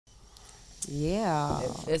Yeah.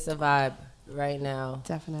 It's a vibe right now.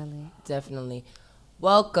 Definitely.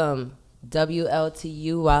 Welcome,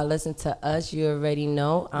 WLTU. While listen to us, you already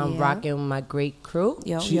know I'm rocking with my great crew.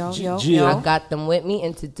 Yo. I got them with me.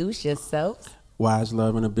 Introduce yourselves. Wise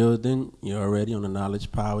Love in the building. You're already on the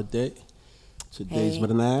Knowledge Power Day. Today's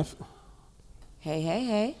with an half.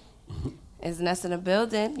 Hey. It's Ness in the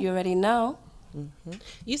building. You already know. Mm-hmm.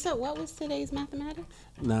 You said what was today's mathematics?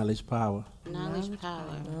 Knowledge Power. Knowledge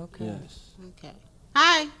power. Okay. Yes. Okay.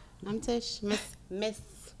 Hi, I'm Tish. Miss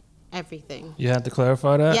everything. You had to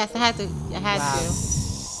clarify that? Yes, I had to.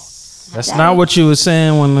 That's not what you were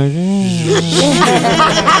saying when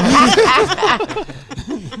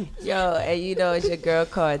Yo, and you know it's your girl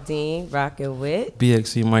Cardine rocking with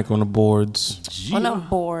BXC Mike on the boards. On the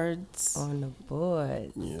boards. on the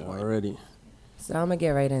board. Yeah, already. So I'm gonna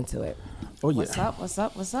get right into it. Oh, yeah. What's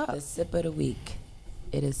up? The sip of the week.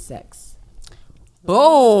 It is sex.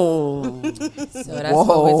 Boom. So that's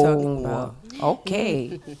what we're talking about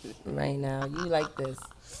Okay. right now. You like this?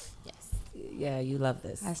 Yes. Yeah, you love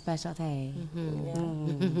this. A specialty.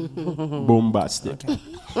 Bombastic. So,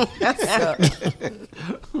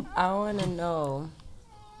 I want to know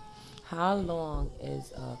how long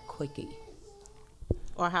is a quickie?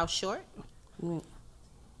 Or how short?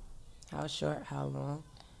 How short? How long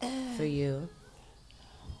for you?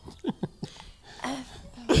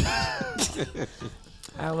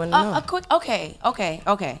 I want to know. A quick. Okay.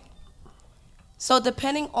 So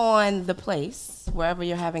depending on the place, wherever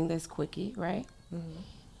you're having this quickie, right?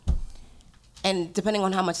 Mm-hmm. And depending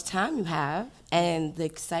on how much time you have and the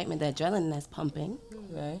excitement, the adrenaline that's pumping,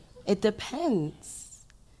 Right. it depends.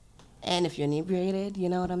 And if you're inebriated, you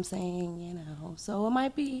know what I'm saying? So it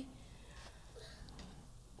might be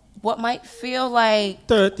what might feel like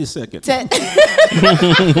 30 seconds. 10. He said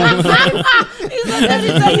 30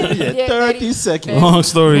 seconds. Yeah, 30 seconds. Long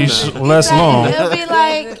story less long. It'll be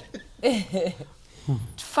like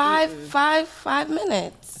 5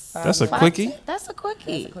 minutes. That's a 5 quickie? That's a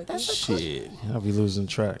quickie. That's a quickie. Shit. I'll be losing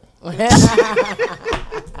track.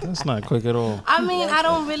 That's not quick at all. I mean, I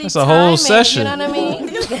don't really. That's a whole time it, session. You know what I mean?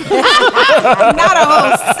 Not a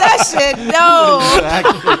whole session. No.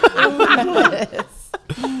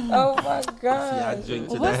 Oh my God.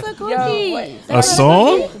 What's a quickie? A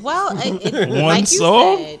song? Well, One like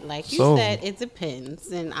song? you said, it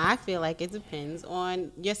depends, and I feel like it depends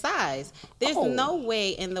on your size. There's no way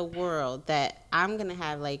in the world that I'm gonna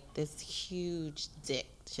have like this huge dick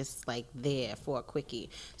just like there for a quickie.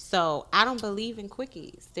 So I don't believe in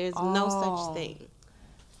quickies. There's no such thing.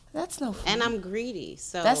 That's no fun. And I'm greedy,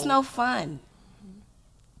 so That's no fun.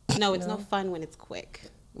 No, it's no fun when it's quick.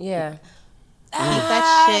 Yeah. Keep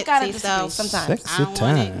that shit gotta to disagree yourself. sometimes. Sexy I don't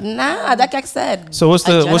want it. time. Nah, like I said. So what's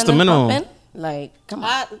the adrenaline minimum? pumping, like, come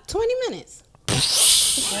on. 20 minutes.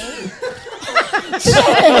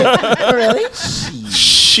 Really?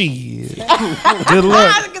 Shit. Good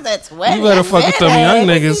luck. Look at that 20 You better fuck with them young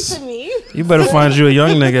niggas. You better find you a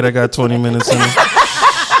young nigga that got 20 minutes in it.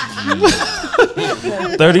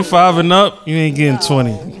 35 and up, you ain't getting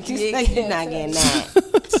 20. You're not getting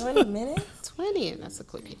that. 20 minutes? 20, and that's a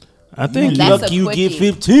quickie. I think That's Lucky a you quickie. get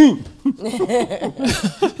 15.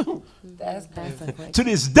 That's a quick. To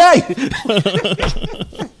this day.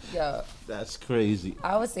 Yo, That's crazy.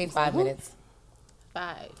 I would say 5 minutes.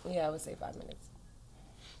 5. Yeah, I would say 5 minutes.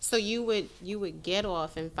 So you would get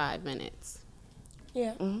off in 5 minutes.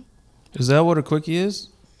 Yeah. Is that what a quickie is?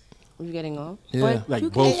 You getting off? Yeah. Like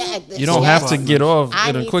both. You don't have to get off I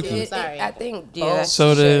in a need quickie. to. Sorry. I think Yeah, both. that's-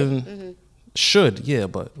 So should. then, should, yeah,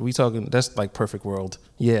 but we talking, that's like perfect world.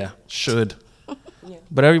 Yeah, should.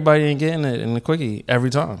 But everybody ain't getting it in the quickie every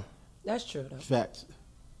time. That's true though. Facts.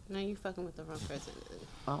 No, you fucking with the wrong person.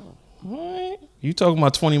 What? You talking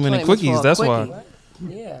about 20-minute 20 minutes quickies, for a that's quickie. why.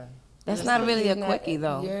 Yeah. That's not really a quickie,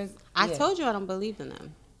 though. I told you I don't believe in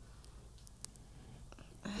them.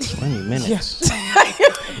 20 minutes.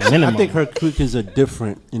 I Minimum. think her quickies are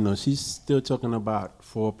different. You know, she's still talking about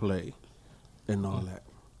foreplay and all that.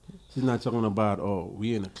 She's not talking about,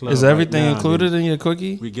 we in a club. Is right everything now, included then in your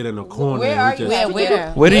quickie? We get in a corner. Where and are we you just, at?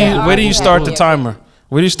 Where? Where do you start the timer?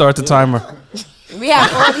 Where do you start the timer? We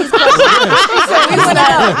have all these questions. So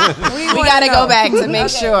we gotta go back to make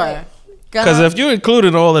sure. Because if you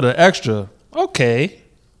included all of the extra, okay.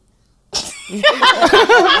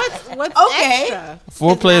 What's Okay. extra?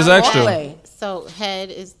 Foreplay is extra. Foreplay. So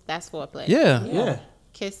that's foreplay. Yeah. yeah.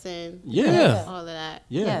 Kissing. Yeah. All of that.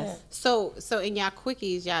 Yeah. Yes. So in y'all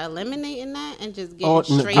quickies, y'all eliminating that and just Oh,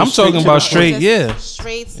 getting no, straight. I'm Straight talking to about the straight, point. yeah.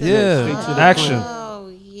 Straight to Yeah. the Action.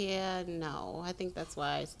 Oh yeah, no. I think that's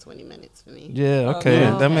why it's 20 minutes for me. Yeah, okay.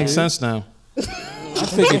 Yeah. That makes sense now. I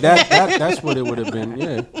figured that's what it would have been.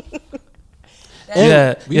 Yeah.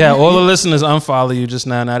 Yeah. All the listeners unfollow you just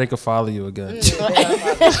now. Now they can follow you again.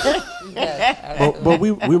 But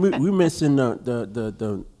we missing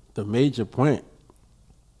the major point.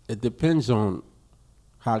 It depends on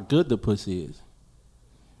how good the pussy is.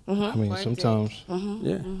 I mean, sometimes.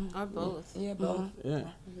 Yeah. Or both. Yeah, both. Yeah.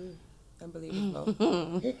 I believe it's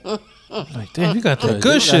both. Like, damn, you got that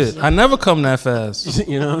good shit. I never come that fast.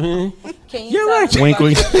 You know what I mean? Can you You're tell right. me Wink, about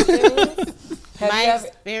wink. your experience? Have My you ever-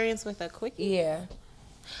 experience with a quickie? Yeah.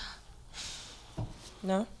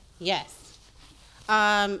 No? Yes.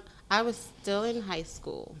 I was still in high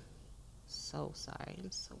school. So sorry.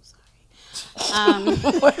 I'm so sorry.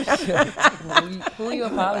 Who are you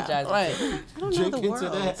apologizing Right. I don't know the Drink into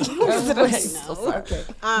world. that.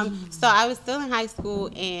 So I was still in high school,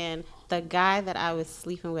 and the guy that I was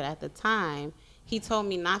sleeping with at the time, he told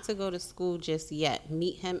me not to go to school just yet.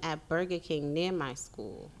 Meet him at Burger King near my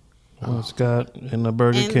school. Oh, it's got in the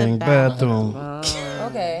Burger In the King bathroom.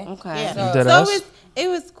 Okay. Okay. Yeah. You dead So ass? it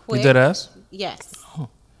was quick. You dead ass? Yes.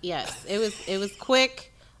 Yes. It was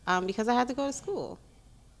quick because I had to go to school.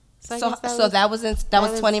 I So guess that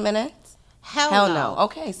was 20 minutes? hell no.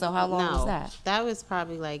 Okay, so how long was that? That was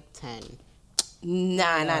probably like 10.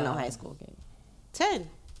 Nah, not no high school game. 10.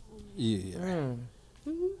 Yeah.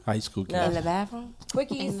 High school No. kids. In the bathroom?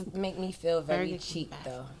 Quickies make me feel very Burger King cheap,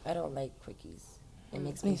 bathroom. though. I don't like quickies. It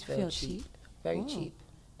makes me Makes you feel feel cheap. cheap? Very cheap.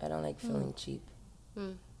 I don't like feeling cheap.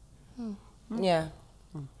 Hmm. Yeah.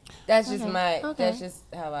 That's just Okay. that's just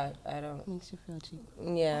how I don't, Makes you feel cheap.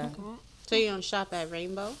 yeah. So you don't shop at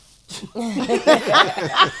Rainbow?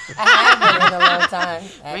 I haven't in a long time.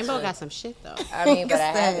 Rainbow actually. got some shit though. I mean, but I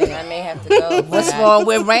haven't. I may have to go. What's but wrong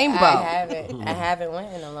with Rainbow? I haven't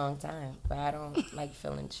went in a long time, but I don't like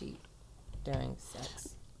feeling cheap during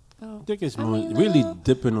sex. I think it's more really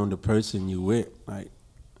dipping on the person you with. Like,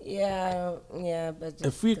 Yeah, I don't, yeah, but just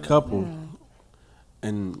if we a couple,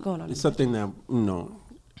 and Going on it's a something that,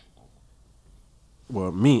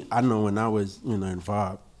 well, me, I know when I was,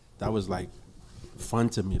 involved, that was like fun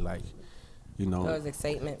to me. Like, it was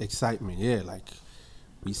excitement. excitement. Yeah, like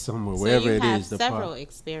we somewhere, So wherever you it have is. The several park.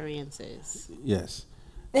 experiences. Yes.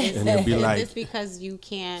 And it'd be Is like, this because you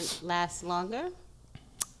can't last longer?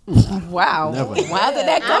 Wow. Never. Where did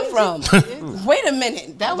that come from? Wait a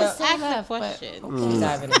minute. That was so Ask the left, but- question.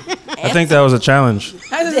 Diving in. I think that was a challenge.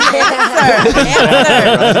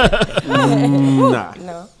 nah,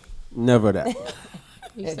 No. never that.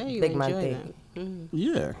 You say you Big man enjoy thing. them.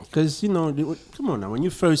 Yeah, because come on now. When you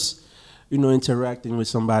first, interacting with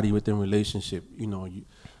somebody within relationship,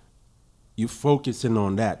 you focusing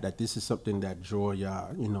on that this is something that draw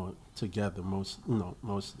y'all, together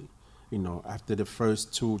mostly. After the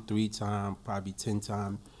first 2-3 times, probably 10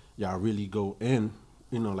 times, y'all really go in,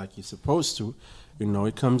 like you're supposed to.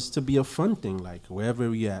 It comes to be a fun thing. Like wherever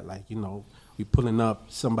we at, like we pulling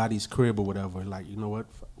up somebody's crib or whatever. Like you know what?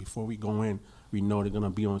 Before we go in, we know they're gonna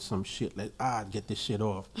be on some shit. Like get this shit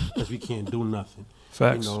off because we can't do nothing.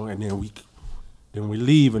 Facts. And then we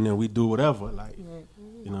leave and then we do whatever. Like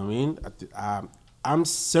you know what I mean? I'm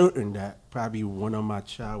certain that probably one of my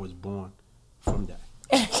child was born from that.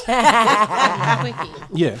 Quickie.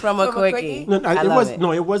 Yeah. From a quickie. No, I it love was it.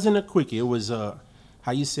 no, it wasn't a quickie. It was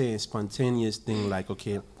how you say, a spontaneous thing. Like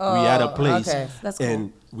we at a place, okay. That's cool.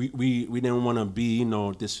 and we didn't want to be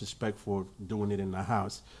disrespectful doing it in the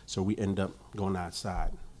house, so we end up going outside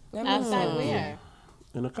Outside where?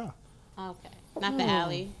 in a car. Okay. Not the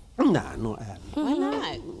alley. Nah, no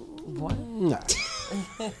alley. Why not? Nah.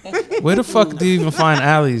 Where the fuck do you even find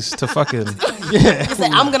alleys to fucking? You say,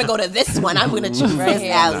 I'm going to go to this one. I'm going to choose this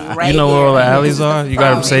here. alley right You know where all the here. alleys are? You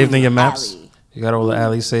got them Sorry. saved in your maps? Alley. You got all the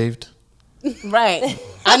alleys saved? Right.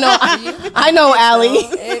 I know alley.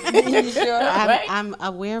 You sure? I'm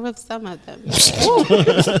aware of some of them.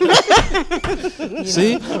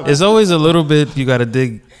 See? It's always a little bit, you got to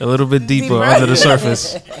dig a little bit deeper under the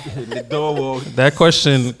surface. The door will. That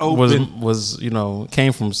question Open. was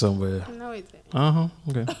came from somewhere. No, it didn't. Uh-huh.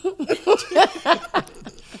 Okay.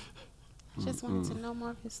 Just wanted to know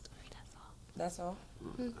more of his story. That's all. That's all.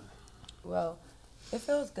 Well, it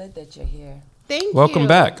feels good that you're here. Thank you. Welcome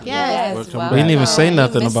back. Yes. Welcome wow. back. We didn't even say We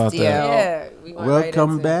nothing missed about you. that. Yeah. We went right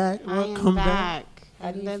Welcome into it. back. I am Welcome back. back.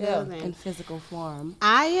 How do you In the feel? building. In physical form.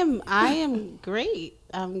 I am great.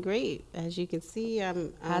 I'm great. As you can see,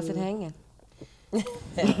 How's it hanging?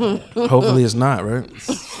 Hopefully it's not, right?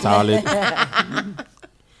 Solid.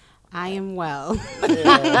 I am well. You Good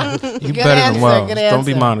better than answer, well. good Don't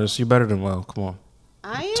be answer. modest. You better than well. Come on.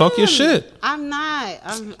 I am. Talk your shit. I'm not.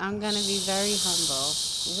 I'm gonna be very humble.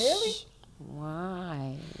 Really?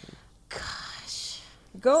 Why? Gosh.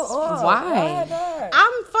 Go on. Why? Go ahead.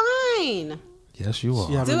 I'm fine. Yes, you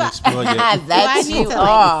She are. haven't explored yet. Do I That's need you to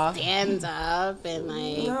are. like stand up and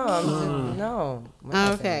like? No, I'm just, no. What am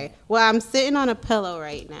I Okay. saying? Well, I'm sitting on a pillow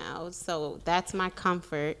right now, so that's my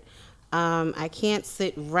comfort. I can't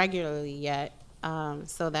sit regularly yet,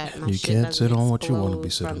 so that my You shit can't doesn't sit on what you wanna be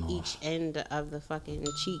explode sitting from on. each end of the fucking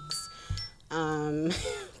cheeks.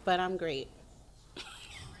 But I'm great.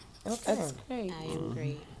 Okay. Great. I am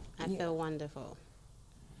great. I feel wonderful.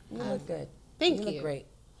 You look good. Thank You you. look great.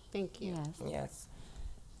 Thank you. Yes. Yes.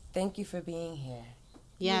 Thank you for being here.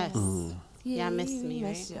 Yes. Yeah, I missed we me,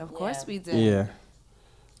 missed right? you. Of course Yeah. we did. Yeah.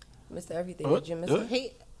 Mr. Everything, What? did you miss me?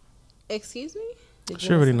 Hey, excuse me? Did She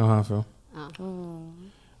you already miss know how I feel.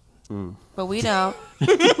 But we don't. me?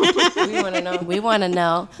 We want to know. We want to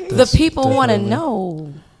know. The That's people want to definitely-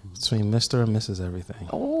 know. Between Mr. and Mrs. Everything.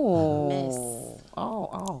 Oh. Miss.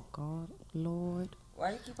 Oh, God. Lord.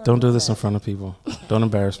 Why you keep on Don't do doing this in that? front of people. Don't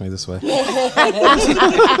embarrass me this way.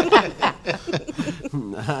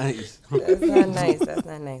 Nice. That's not nice. That's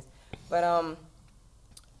not nice. But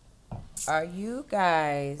are you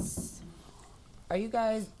guys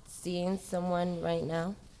seeing someone right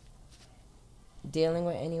now? Dealing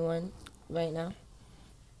with anyone right now?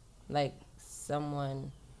 Like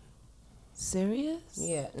someone, Serious?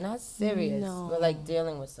 yeah, not serious, No. but like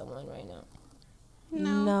dealing with someone right now.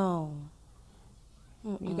 No.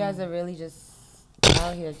 You guys are really just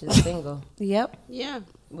out here just single. Yep. Yeah.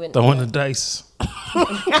 With, Throwing the dice.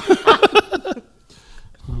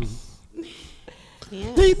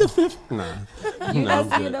 Yeah. Take the fifth. Nah. you No, not I'm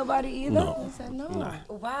seeing good. nobody either? No. I said no. Nah.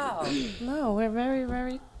 Wow. No, we're very,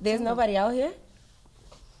 very. There's nobody out here?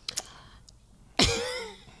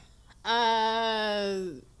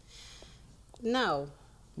 No.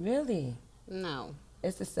 Really? No.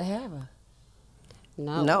 It's the Sahara.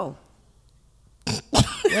 No. No. Wait,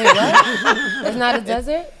 what? It's not a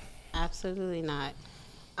desert? Absolutely not.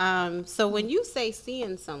 So when you say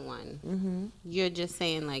seeing someone, you're just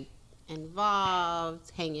saying like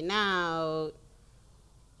involved, hanging out.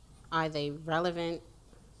 Are they relevant?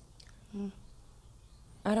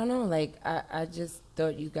 I don't know. Like, I just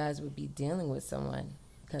thought you guys would be dealing with someone.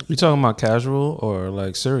 'Cause You talking about casual or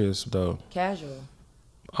like serious though? casual.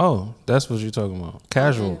 Oh, that's what you're talking about.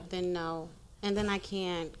 Casual. Then no. And then I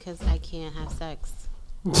can't because I can't have sex.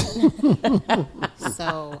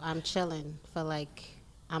 So I'm chilling for like,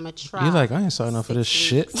 I'm a try. You're like, I ain't signing up for this 6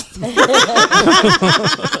 shit. weeks.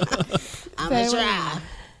 I'm a try.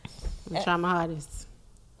 I'm trying my hardest.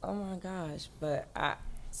 Oh my gosh. But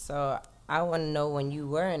I want to know, when you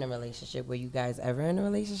were in a relationship, were you guys ever in a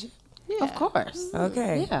relationship? Yeah. Of course.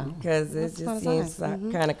 Okay. Yeah. Because it Once upon just a time.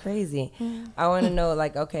 seems kind of crazy. I want to know,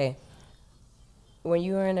 like, okay, when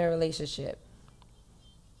you were in a relationship,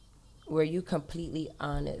 were you completely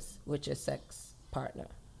honest with your sex partner?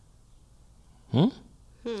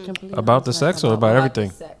 Completely About the honest, sex or about the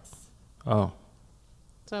everything? sex. Oh,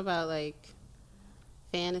 So about like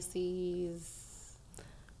fantasies.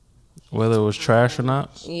 whether it was trash or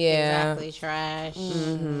not. Yeah. Exactly. Trash.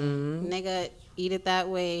 Nigga, eat it that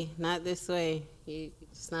way, not this way.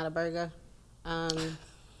 It's not a burger.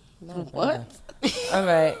 What? All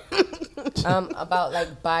right. About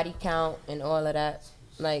like body count and all of that.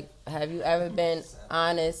 Like, have you ever been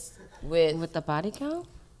honest with? With the body count?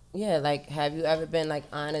 Yeah. Like, have you ever been like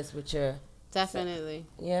honest with your? Definitely.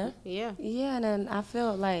 Yeah. Yeah. Yeah, and then I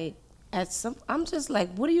feel like I'm just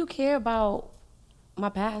like, what do you care about my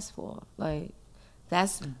past for? Like,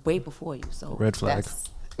 that's way before you. So Red flag. that's-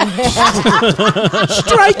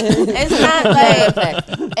 Strike. It's not like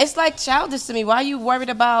it's like childish to me. Why are you worried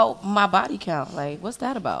about my body count? Like, what's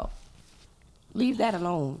that about? Leave that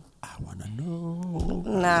alone. I wanna know.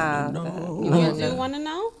 Nah, You do want to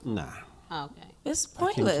know? Nah. Okay. it's care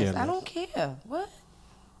pointless. I less. don't care. What?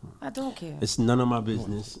 I don't care. It's none of my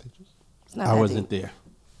business. It's not I that wasn't deep. there.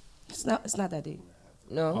 It's not that deep.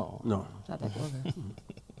 No. No. It's not that deep.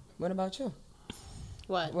 What about you?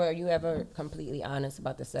 What? Were you ever completely honest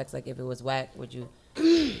about the sex? Like, if it was whack, would you?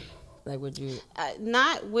 Like, would you?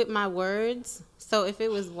 Not with my words. So if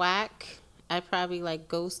it was whack, I'd probably like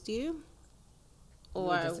ghost you. Or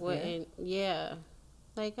would I disappear? wouldn't. Yeah.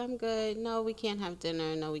 Like, I'm good. No, we can't have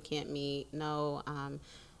dinner. No, we can't meet. No,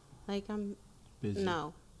 like I'm Busy.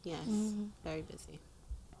 no. Yes. Very busy.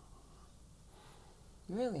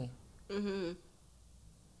 Really? Mhm.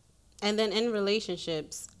 And then in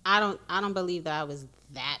relationships, I don't believe that I was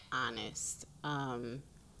that honest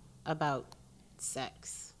about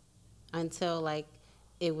sex until like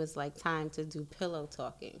it was like time to do pillow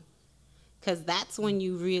talking, because that's when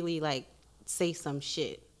you really like say some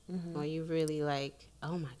shit, or you really like,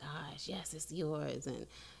 oh my gosh, yes, it's yours, and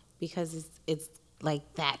because it's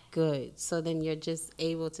like that good. So then you're just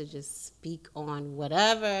able to just speak on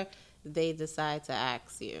whatever they decide to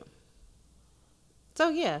ask you. So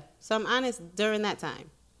yeah, so I'm honest during that time.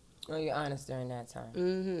 Oh, you're honest during that time.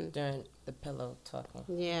 Mm-hmm. During the pillow talking.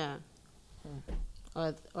 Yeah.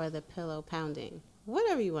 Or the pillow pounding.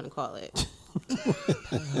 Whatever you want to call it.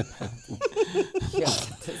 Yo,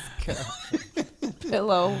 this girl.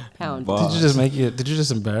 Pillow pound. Did you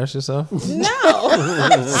just embarrass yourself? No.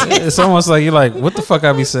 It's almost like you're like, what the fuck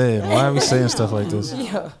I be saying? Why I be saying stuff like this?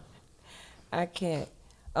 Yo, I can't.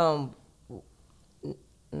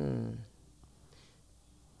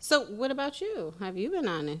 So what about you? Have you been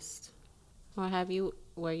honest? Or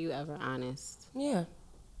were you ever honest? Yeah.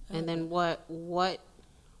 And then what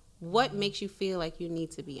makes you feel like you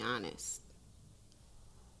need to be honest?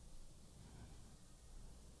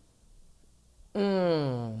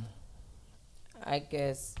 I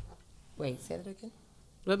guess. Wait, say that again.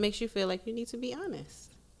 What makes you feel like you need to be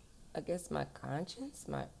honest? I guess my conscience,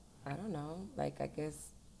 I don't know. Like, I guess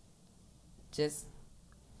just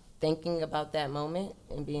thinking about that moment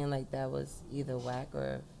and being like that was either whack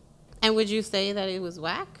or. And would you say that it was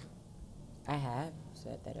whack? I have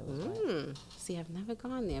said that it was whack. See, I've never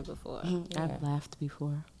gone there before. I've laughed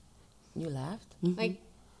before. You laughed? Like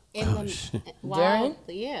in the During?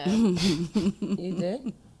 Yeah. You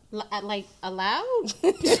did? Like aloud?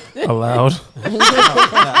 Allowed.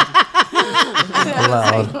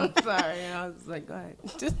 Allowed. Sorry, I was like, go ahead.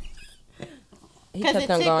 He kept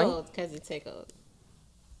on going. Because it tickled.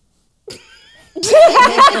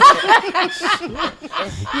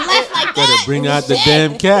 Gotta bring out the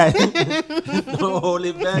damn cat. Don't hold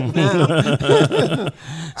it back now.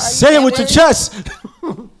 Say it with your chest.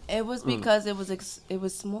 It was because it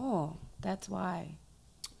was small. That's why.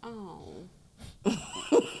 Oh.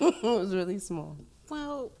 It was really small.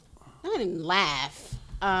 Well, I didn't laugh.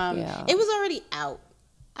 Yeah. It was already out.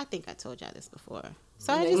 I think I told y'all this before.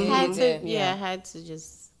 So I just had to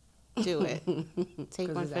just do it.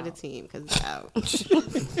 Take one for the team because it's out.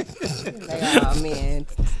 Like, oh, man.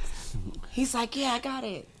 He's like, yeah, I got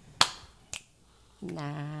it.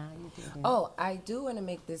 Nah, you didn't. Oh, I do want to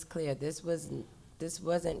make this clear. This wasn't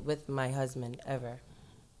with my husband ever.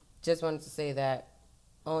 Just wanted to say that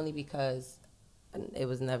only because it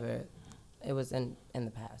was in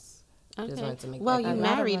the past. Okay. Just wanted to make well, that you clear.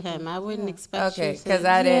 married him. I wouldn't expect you Okay, to. because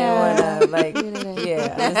I didn't want to,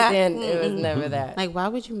 understand it was never that. Like, why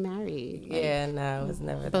would you marry? Like, Yeah, no, it was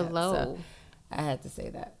never below. that. So I had to say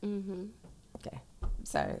that. Mm-hmm. Okay.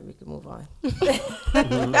 Sorry, we can move on.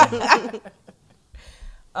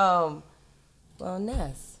 Well,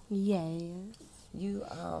 Ness, Yes. you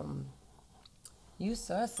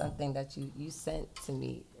saw something that you sent to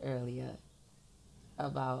me earlier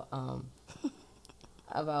about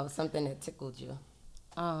something that tickled you.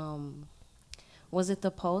 Was it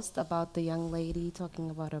the post about the young lady talking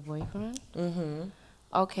about her boyfriend? Mm-hmm.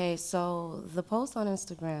 Okay, so the post on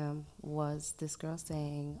Instagram was this girl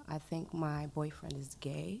saying, I think my boyfriend is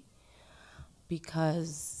gay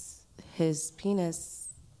because his penis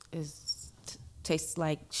tastes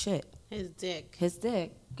like shit. His dick. His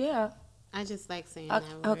dick, yeah. I just like saying that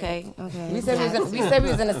word. Okay. We said we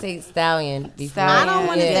was gonna say stallion before. I don't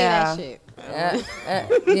want to Yeah. say that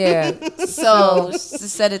shit. Yeah. So she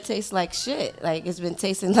said it tastes like shit. Like it's been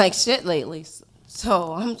tasting like shit lately.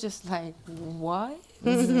 So I'm just like, what?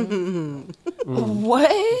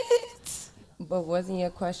 What? But wasn't your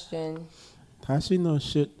question? How she know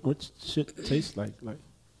shit? What shit tastes like? Like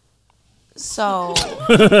So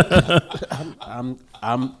I'm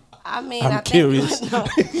I curious. Think,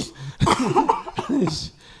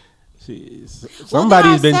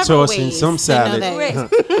 Somebody's been several tossing ways some to know salad. that.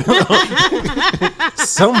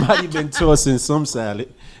 Somebody been tossing some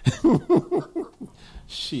salad.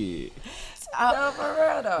 Shit. No, for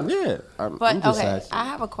real though. Yeah. I'm But just okay, asking. I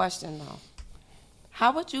have a question though.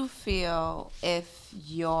 How would you feel if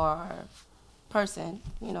your person,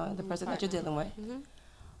 the person that you're dealing with,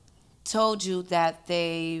 told you that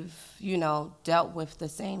they've, dealt with the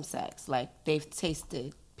same sex, like they've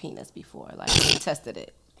tasted penis before, like they tested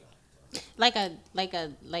it, Like just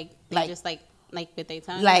with their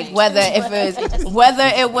tongue. like whether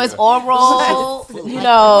it was oral,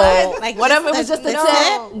 whatever it was just a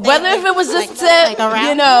tip, whether if it was just tip,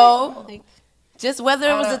 around just whether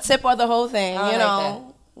it was a tip or the whole thing, I don't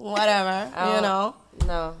like whatever,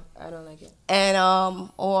 No, I don't like it. and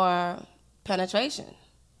or penetration.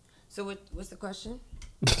 So what's the question?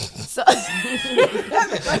 So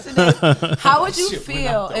the question is, how would you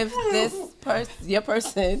feel if your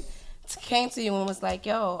person came to you and was like,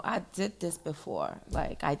 "Yo, I did this before.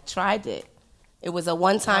 Like I tried it. It was a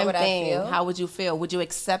one-time would I thing. feel? How would you feel? Would you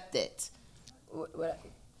accept it?"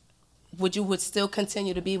 would still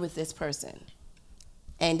continue to be with this person,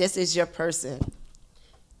 and this is your person.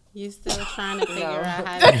 You still trying to figure out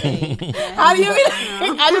how to say. How do you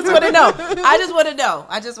mean? I just want to know.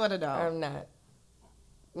 I just want to know. I'm not.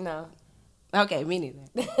 No. Okay, me neither.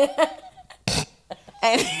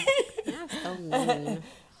 And That's so mean.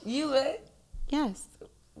 You would? Yes.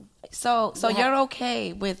 so you're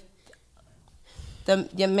okay with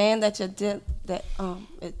your man that you're dealing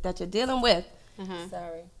with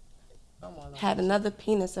Sorry. had another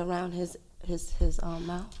penis around his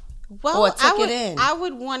mouth, Well, or took it in, I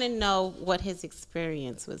would want to know what his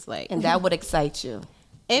experience was like. and that would excite you.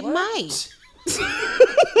 It might.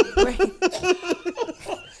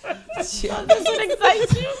 This would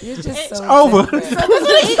excite you. You're just so Over.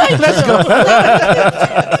 Let's go.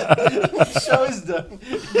 Show is done.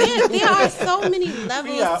 There are so many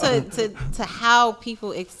levels to how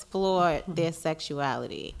people explore their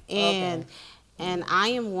sexuality, and I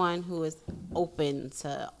am one who is open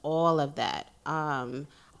to all of that.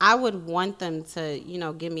 I would want them to,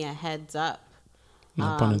 give me a heads up,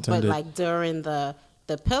 No pun intended. but like during the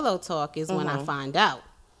pillow talk is when I find out.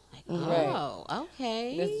 Like, oh,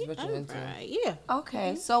 okay, This is what you're into. right, yeah.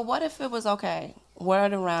 Okay, so what if it was okay?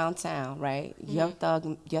 Word around town, right? Your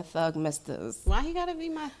thug misters. Why he gotta be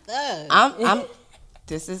my thug? I'm.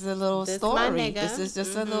 This is a little This story. my nigga. This is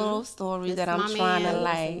just a little story This that I'm my trying to man.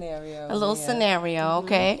 like. Scenario, A little yeah. scenario,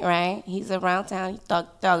 okay, right? He's around town. He thug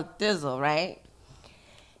dizzle, right?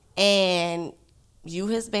 And you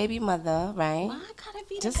his baby mother, right? Why I gotta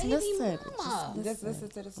be Just the baby listen. mama? Just listen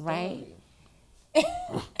to the story. Right.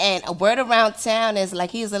 And a word around town is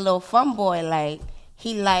like he's a little fun boy. Like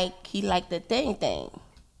he like the thing.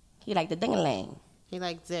 He like the ding-a-ling. He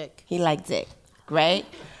like dick. He like dick, right?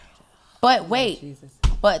 But wait, Jesus.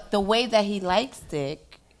 but the way that he likes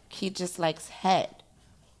dick, he just likes head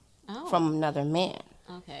Oh, from another man.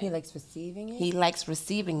 okay. He likes receiving it? He likes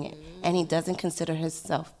receiving it, and he doesn't consider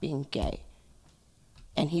himself being gay.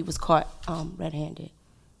 And he was caught red-handed,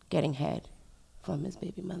 getting head from his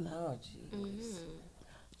baby mother. Oh, jeez.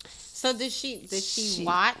 So did she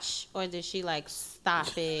watch or did she like stop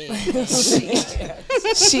it?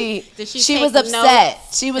 She Did she she take was upset.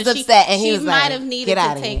 notes? She was Did she- upset, and he she was might like, have needed "Get to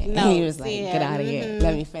out of take here." And he was notes, like, yeah. "Get out of here.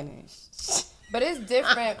 Let me finish." But it's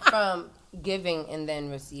different from giving and then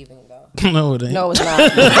receiving, though. No, it ain't. No, it's not.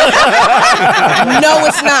 No,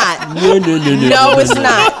 it's not. No. No, it's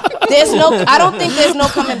not. There's no. I don't think there's no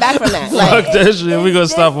coming back from that. Like, Fuck that shit. We gonna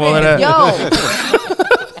stop all of that.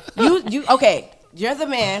 yo, you okay? You're the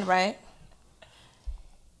man, right?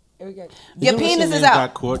 Here we go. Your You know penis what's is your name, out.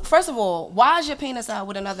 got caught? First of all, why is your penis out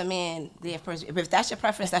with another man? If that's your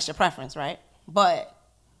preference, that's your preference, right? But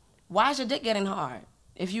why is your dick getting hard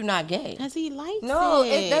if you're not gay? Because he likes No, it.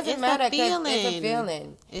 it doesn't It's matter a because it's a feeling.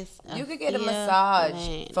 feeling. It's a You could get a feeling.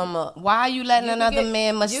 massage from a... Why are you letting you could another get-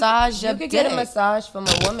 man you- massage your You could dick? get a massage from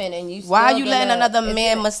a woman and you still Why are you letting gonna- another it's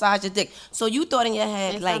man a- massage your dick? So you thought in your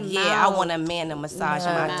head, It's like, a yeah, I mouth. want a man to massage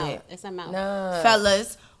Nah. my Mouth. dick. It's a mouth. Nah.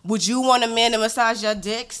 Fellas, would you want a man to massage your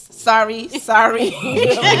dicks? Sorry.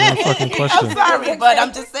 Fucking question. I'm sorry, but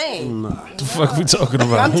I'm just saying. What the fuck we talking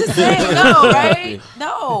about? I'm just saying, no, right?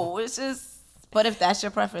 No, it's just, but if that's your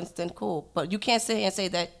preference, then cool. But you can't sit here and say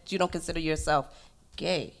that you don't consider yourself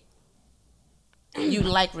gay. You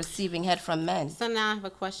like receiving head from men. So now I have a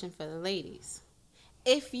question for the ladies.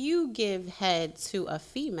 If you give head to a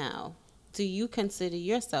female, do you consider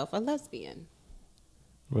yourself a lesbian?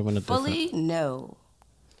 Women are different. Fully, no.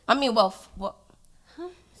 I mean, well,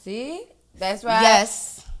 See? That's right.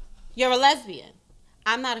 yes. You're a lesbian.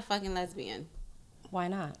 I'm not a fucking lesbian Why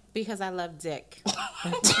not? because I love dick.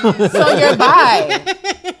 So you're bi.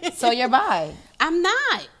 So you're bi. I'm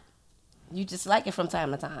not. You just like it from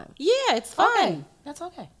time to time. Yeah, it's fun. Okay, that's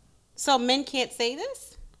okay. So men can't say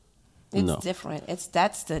this? It's No. different.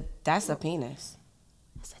 That's a penis.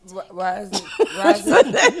 Why is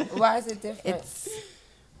it different?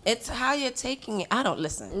 It's how you're taking it. I don't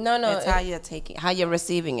listen. No, It's how you're taking, how you're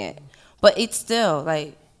receiving it. But it's still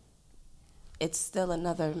like, it's still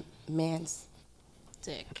another man's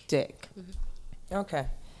dick. Okay.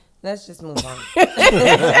 Let's just move on.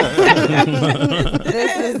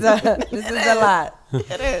 This is a lot.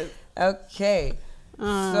 It is. Okay.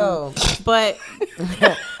 So, But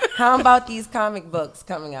how about these comic books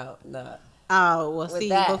coming out? No. oh, well, see,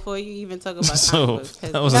 that. before you even talk about So comic books,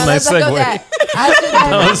 'cause that was No, a nice let's go segue. that. I should have-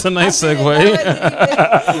 That was a nice So segue.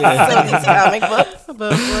 these comic books.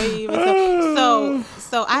 before you even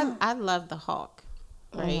so I love the Hawk,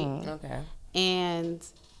 right? Okay. And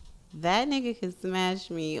that nigga can smash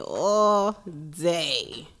me all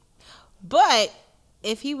day. But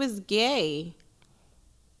if he was gay,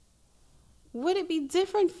 would it be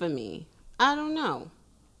different for me? I don't know.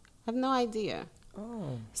 I have no idea.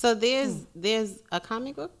 Oh. So there's a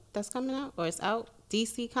comic book that's coming out, or it's out.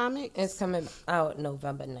 DC Comics. It's coming out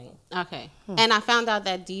November 9th. Okay. And I found out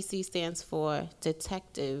that DC stands for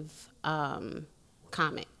Detective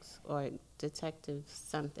Comics or Detective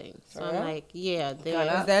something. So For I'm real? like, yeah, Is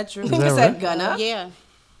they're that true? Is that You right? said Gunna. yeah.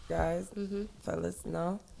 Guys, fellas,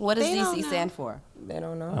 no, What does They don't DC know. stand for? they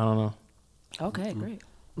don't I know. don't know. Okay, great.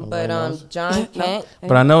 But John Kent,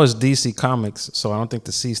 But I know it's DC Comics, so I don't think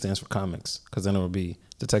the C stands for comics, because then it would be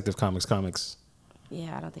Detective Comics.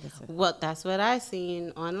 Yeah, I don't think it's. Well, that's what I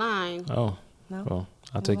seen online. Oh, No. well,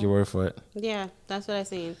 I'll take your word for it. Yeah, that's what I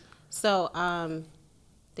seen. So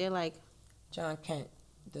they're like, John Kent,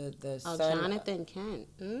 the oh, son. Jonathan Kent.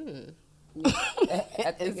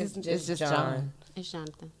 I think it's just John. It's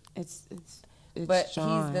Jonathan. It's But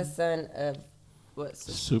John. he's the son of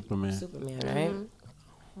Superman. Superman, right?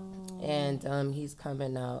 And he's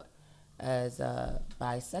coming out as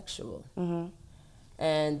bisexual,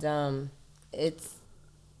 and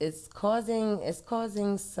it's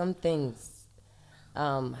causing some things.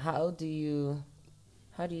 How do you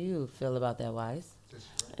feel about that, Wise?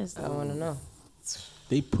 I want to know.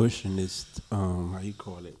 They pushing this how you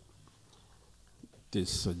call it,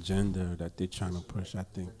 this agenda that they're trying to push. I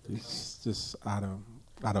think it's just out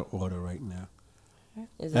of order right now.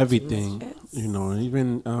 Is it too Everything, much? you know,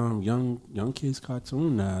 even young kids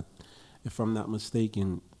cartoon now, if I'm not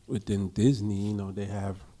mistaken, within Disney, you know, they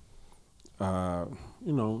have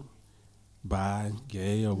you know, bi,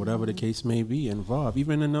 gay, or whatever the case may be involved.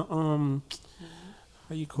 Even in the how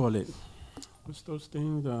you call it, what's those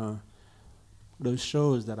things, those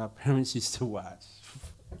shows that our parents used to watch,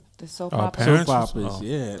 the soap Our opera. parents? soap operas, Oh.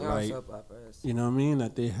 yeah, Oh, like, soap operas. you know what I mean,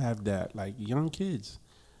 that they have that, like, young kids,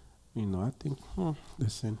 you know. I think,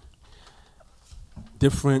 listen,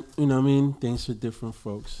 different, you know what I mean, things for different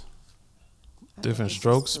folks. Different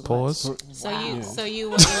strokes, pause. So you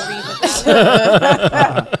wouldn't read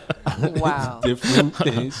the comics? Wow. Different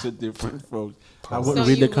things for different folks. I wouldn't So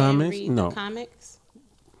read you the comics. read No. the comics?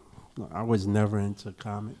 No, I was never into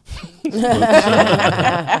comics.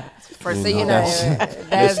 First, so You you know, know, let's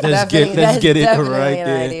that's let's get it definitely right not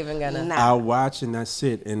there. even gonna. I watch and that's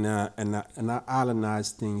it, and I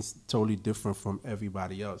analyze things totally different from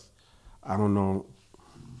everybody else. I don't know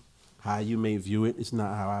how you may view it. It's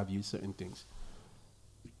not how I view certain things.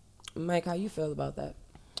 Mike, how you feel about that?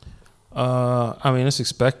 I mean, it's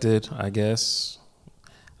expected, I guess.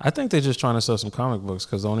 I think they're just trying to sell some comic books,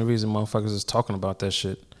 because the only reason motherfuckers is talking about that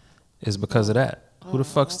shit is because of that. Who the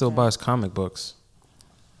fuck still buys comic books?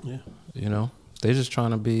 Yeah. You know? They just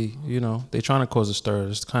trying to be, you know, they trying to cause a stir.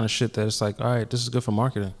 It's the kind of shit that it's like, all right, this is good for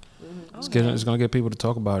marketing. It's going to get people to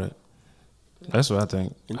talk about it. That's what I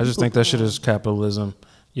think. I just think that shit is capitalism.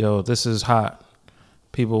 Yo, this is hot.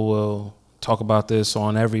 People will talk about this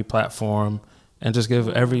on every platform and just give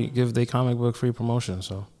their comic book free promotion.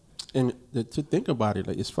 So, And to think about it,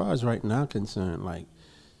 like, as far as right now concerned, like,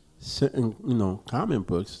 certain, you know, comic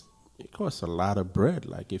books, it costs a lot of bread.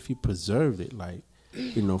 Like, if you preserve it, like,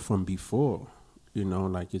 you know, from before, you know,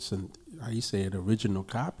 like, it's how you say it, original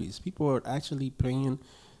copies. People are actually paying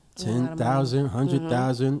 $10,000,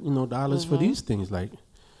 $100,000, you know, dollars for these things. Like,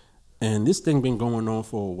 and this thing been going on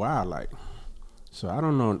for a while. Like, so I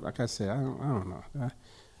don't know. Like I said, I don't know.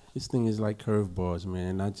 This thing is like curveballs,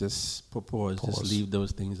 man. I just just leave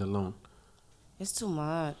those things alone. It's too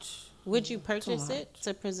much. Would you purchase it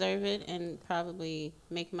to preserve it and probably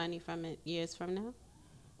make money from it years from now?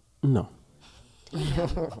 No.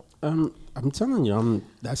 I'm telling you,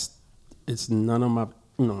 it's none of my,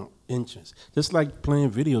 you know, interest. Just like playing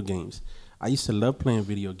video games. I used to love playing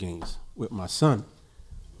video games with my son,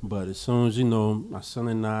 but as soon as, you know, my son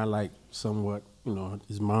and I, like, somewhat, you know,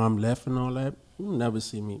 his mom left and all that, you'll never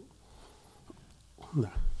see me. Nah.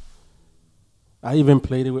 I even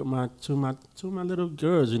played it with my two of my little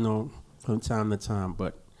girls, you know, from time to time.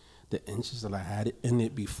 But the interest that I had it in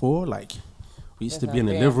it before, like, we used to be in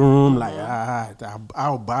the living room, like,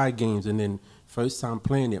 I'll buy games, and then first time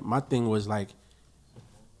playing it, my thing was like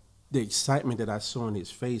the excitement that I saw in his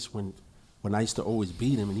face when I used to always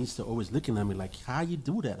beat him, and he used to always looking at me like, how you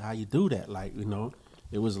do that? How you do that? Like, you know,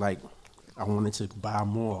 it was like I wanted to buy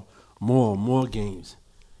more games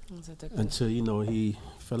until, you know, he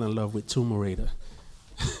fell in love with Tomb Raider.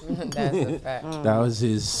 That's a fact. That was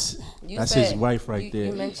his. That's his wife right there.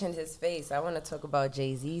 You mentioned his face. I want to talk about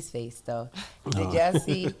Jay-Z's face, though. Did y'all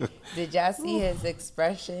see? Did y'all see his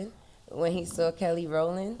expression when he saw Kelly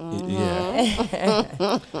Rowland?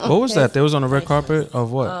 Yeah. what was that? They was on the red carpet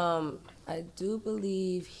of what? I do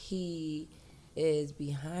believe he is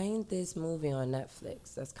behind this movie on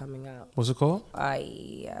Netflix that's coming out. What's it called?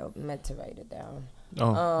 I meant to write it down.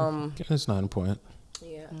 Oh, it's not important.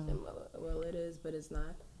 Yeah, well, it is, but it's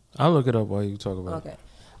not. I'll look it up while you talk about it.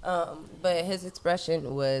 Okay. But his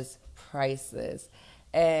expression was priceless,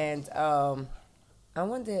 and I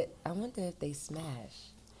wonder if they smash,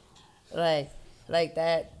 like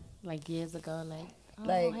that. Like years ago, oh,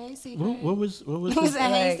 Like, hey, secret. What was He his, said,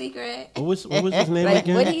 hey, like- secret. what was his name Like,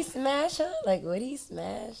 again? would he smash her? Like, would he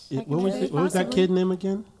smash? What was that Possibly. kid name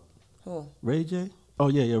again? Who? Ray J. Oh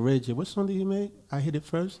yeah, Ray J. What song did he make? I Hit It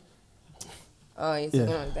First. Oh, you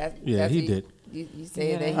Yeah. said Yeah, he did. You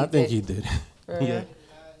say that he I think did. he did. For Yeah,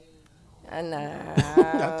 real?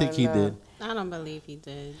 I think he did. I don't believe he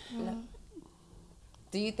did.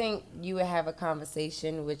 Do you think you would have a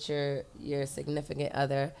conversation with your significant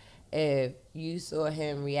other if you saw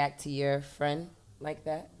him react to your friend like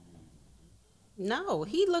that? No,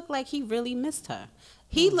 he looked like he really missed her.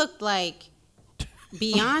 He looked like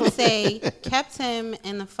Beyonce kept him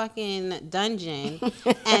in the fucking dungeon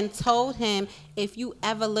and told him, if you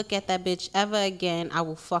ever look at that bitch ever again, I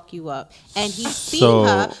will fuck you up. And he seen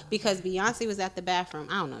her because Beyonce was at the bathroom.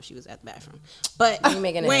 I don't know if she was at the bathroom. But You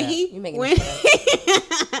making it when up. he You making when,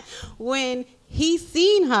 it when he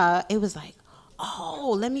seen her, it was like,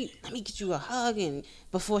 oh, let me get you a hug and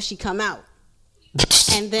before she come out.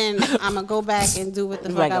 And then I'm gonna go back and do what the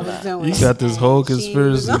fuck I was doing. You got this whole And she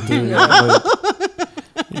was conspiracy on- theory. Like,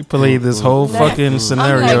 you played this whole fucking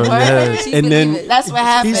scenario in your head. And then That's what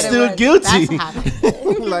happened. he's still That's guilty. what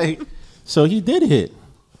happened. Like, so he did hit.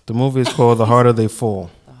 The movie is called The Harder They Fall.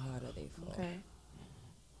 The harder they fall.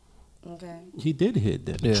 Okay. He did hit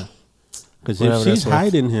then. Yeah. Because Whatever if she's that's worth.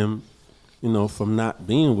 hiding him, from not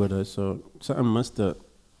being with her, so something must have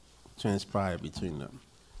transpired between them.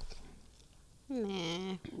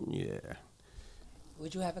 Nah. Yeah.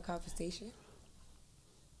 Would you have a conversation?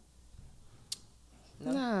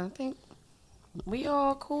 No, I think we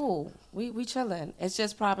all cool. We chilling. It's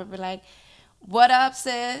just probably like, what up,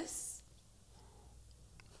 sis?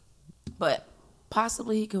 But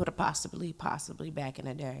possibly he could have possibly back in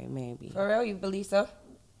the day, maybe. For real, you believe so?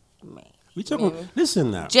 Man. We talking.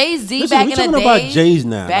 Listen now. Jay-Z Listen, back we in the talking day. about Jay's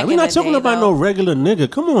now. Back We're in not the talking day, about though. no regular nigga.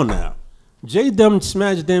 Come on now. Jay them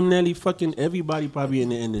smashed them nearly fucking everybody probably in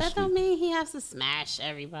the That industry. don't mean he has to smash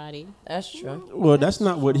everybody. That's true. Well, that's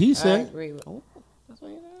not what he I said. agree with.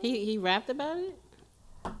 He rapped about it.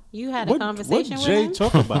 You had a What conversation with Jay him.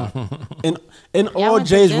 talk about? and all went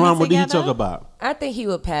to Jay's dinner run, what did he together? talk about? I think he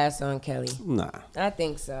would pass on Kelly. Nah. I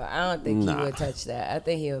think so. I don't think Nah. he would touch that. I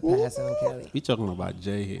think he would pass on Kelly. We talking about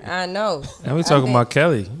Jay here. I know. And we talking about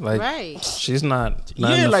Kelly. Like, Right. she's not in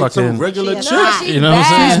Yeah, the like some fucking... regular She's chick. not. She's You know what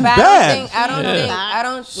I'm bad, saying? but She's I don't bad. think. I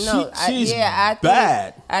don't know. She's I think,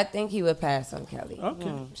 bad. I think he would pass on Kelly.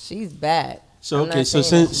 Okay. She's bad. So I'm okay, not so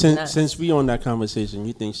saying that she's not. since we on that conversation,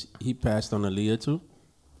 you think he passed on Aaliyah too?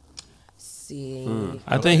 See,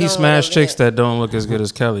 I think he smashed chicks that don't look as good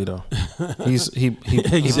as Kelly, though. He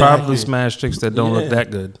Exactly. probably smashed chicks that don't Yeah. look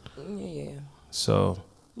that good. Yeah. So,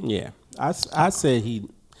 Yeah, I said he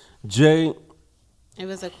Jay. It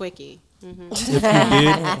was a quickie. If he did,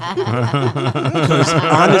 because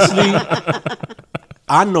honestly,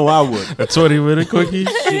 I know I would. that's what he with a quickie.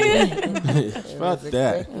 Fuck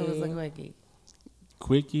that. It was a quickie.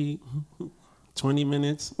 Quickie, 20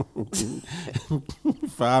 minutes,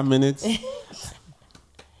 5 minutes.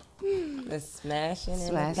 The smashing and the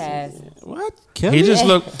Smashing. passing. What? Kelly? He just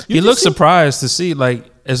looked. He looked surprised to see. Like,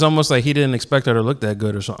 it's almost like he didn't expect her to look that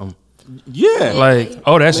good or something. Yeah. Like,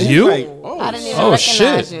 oh, that's He's you. like, oh, I didn't even Oh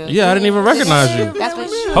recognize shit! you. Yeah, I didn't even recognize you. That's what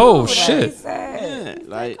she Oh He shit! said. yeah,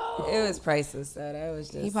 like It was priceless. So that was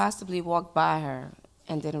just. He possibly walked by her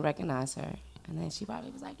and didn't recognize her. And then she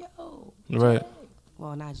probably was like, yo. Right.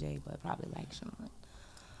 Well, not Jay, but probably like Sean.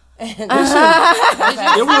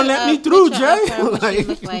 they won't let me through, Picture of her, Jay. what she Like,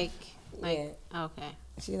 looked like. Yeah. Okay.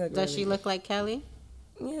 She looked Does really she look like Kelly?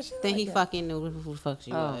 good. Yeah, she Then looked he like fucking knew who the fuck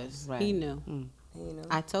she Oh, was. right. He knew. that, you know.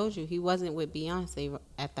 I told you he wasn't with Beyonce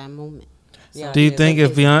at that moment. Yeah, Do you yeah, think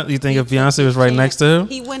look if at- Beyonce was right next to him,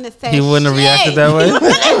 He wouldn't have said he wouldn't have reacted that way? He would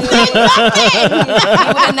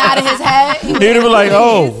have nodded his head. He He'd have been like,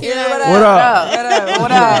 "Oh, what up?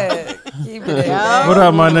 What up? Keep it in. What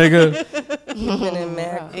up, my nigga?" Keep it in,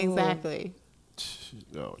 man. Cool. Exactly.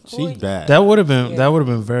 yo, she's bad. That would have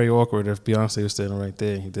been very awkward if Beyonce was standing right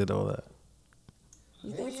there and he did all that.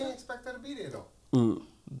 Maybe you didn't expect her to be there though.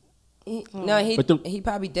 No, But he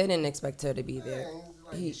probably didn't expect her to be there. Yeah,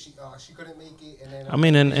 and he's like, she couldn't make it, and then I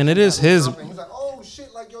mean, and it is his and he's like, oh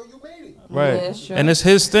shit, like yo, you made it. right, Yeah, that's true. and it's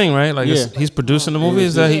his thing, right? Like Yeah. he's producing the movie.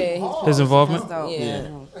 Is that his involvement? So, Yeah.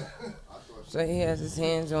 So he has his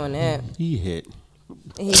hands on that. He hit.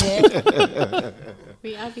 He did.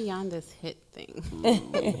 We are beyond this hit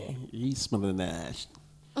thing. He's smelling ash.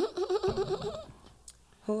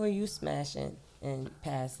 Who are you smashing and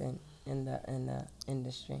passing in the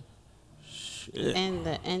industry? Shit. In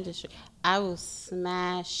the industry, I will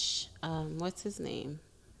smash. What's his name?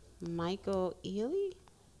 Michael Ealy.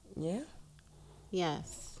 Yeah,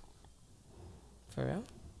 Yes. for real.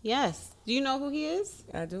 Yes. Do you know who he is?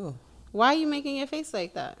 I do. Why are you making your face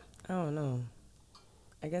like that? I don't know.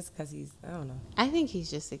 I guess because he's. I don't know. I think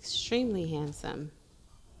he's just extremely handsome.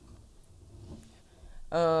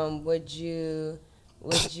 Would you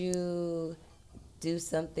do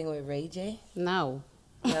something with Ray J? No.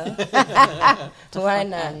 No. Why Out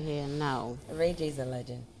not? of here. No. Ray J's a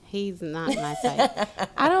legend. He's not my type.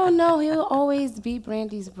 I don't know. He'll always be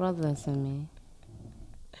Brandy's brother to me.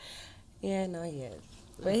 Yeah, no, he is.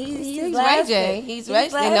 But he's Ray lasting. J. He's Ray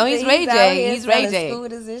J. No, he's lasting. Ray out J. here He's Ray selling J.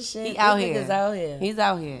 scooters and shit. He out This here. nigga's out here. He's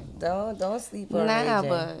out here. Don't sleep on Nah, Ray J.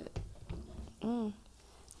 but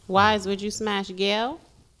Wise, would you smash Gail?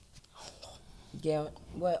 Yeah,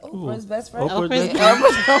 what? Oprah's best friend. Oprah's best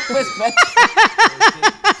Oprah's best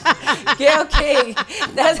friend. Gail King.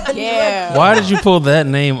 That's a yeah. Why did you pull that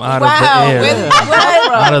name out of Wow, the air? where did you get that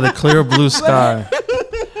from? Out of the clear blue sky.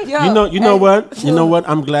 Yo, You know what? You know what?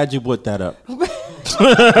 I'm glad you brought that up. I'm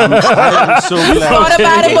so glad. Thought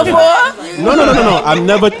about it before? No.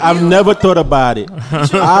 I've never thought about it.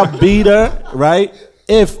 I'll beat her, right?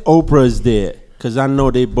 If Oprah is there, because I know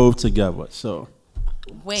they both together. So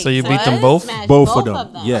Wait, So you beat what? them both? Smash both of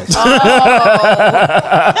them. Yes.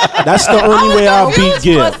 That's the only way I'll beat For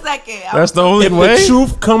Gil. a second. That's the only If way? the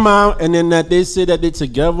truth come out and then that they say that they're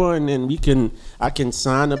together and then I can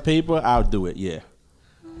sign the paper, I'll do it. Yeah.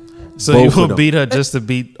 So both you of will them. beat her just to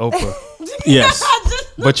beat Oprah. Yes.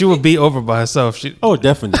 But you would beat Oprah by herself. Oh,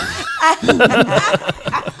 definitely. And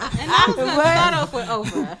I was going to start off with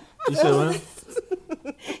Oprah. You said what?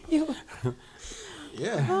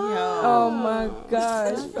 Yeah. Oh my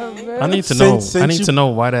gosh. For real? I need to know. Since I need you- to know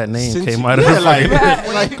why that name since came you- out of yeah, the like-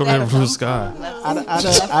 like clear blue sky. Out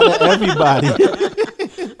of everybody.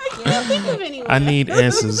 Think of anyone. I need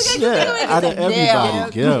answers. Yeah, out of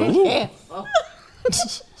everybody. Girl. Woo. Yeah.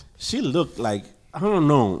 She looked like, I don't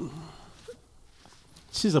know.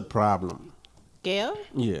 She's a problem. Gail?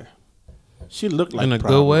 Yeah. She looked like In a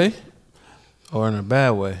problem. good way or in a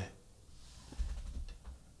bad way?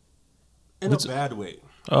 In a bad way.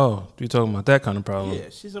 Oh, you talking about that kind of problem? Yeah,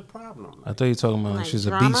 she's a problem. I thought you were talking about Like she's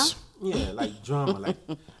drama? a beast. Yeah, like drama. Like,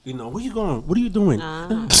 where you going? What are you doing?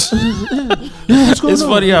 What's going It's on?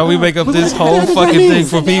 funny how we make up this whole What does that fucking mean? thing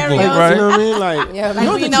for people, Like, right? You know what I mean? Like, Yeah, Like,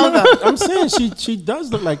 we the know truth, them. I'm saying she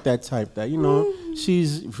does look like that type. That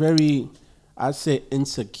she's very, I'd say,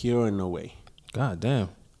 insecure in a way. God damn,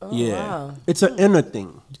 Yeah, wow. it's an inner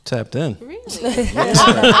thing. you tapped in. Really?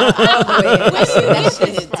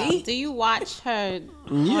 Do you watch her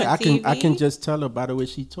Yeah, on TV? I can just tell her by the way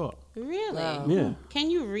she talk. Really? Yeah, Can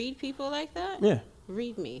you read people like that? yeah.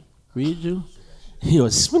 Read me. Read you. He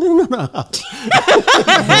was spinning it out.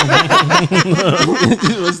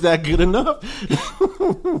 Was that good enough?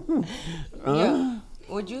 Yo,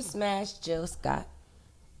 would you smash Jill Scott?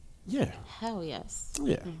 Yeah, Hell yes.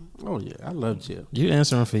 yeah. Oh yeah, I love Jill. You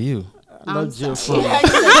answering for you? I love Jill from. Yeah.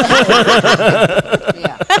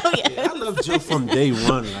 I love Jill from day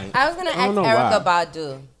one. Like, I was gonna I don't ask know Erica why.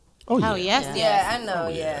 Badu. oh Hell yeah. yes. Yeah, I know.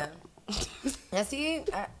 Yeah. And see,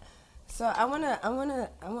 so I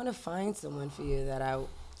wanna find someone for you that I You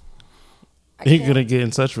can't- gonna get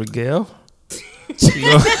in touch with Gail?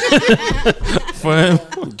 For him?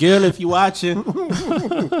 Girl, if you watching,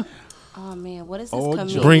 Oh man, what is this all comedian?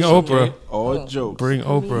 jokes. Bring Oprah. All jokes. Bring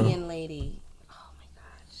Oprah. Comedian lady. Oh my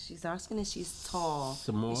god, she's dark skinned and she's tall.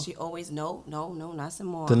 Samore? Is she always no, not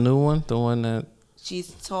Samore. The new one, the one that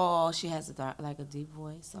She's tall. She has a dark, like a deep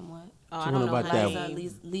voice, somewhat. Oh, She I don't know about her that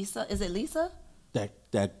Lisa, name. Lisa, is it Lisa?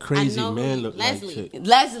 That crazy I know man who- look Leslie. like chick.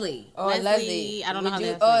 Leslie. Oh, Leslie, Leslie. I don't know Would how you-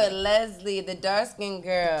 that's Oh, named. Leslie, the dark skinned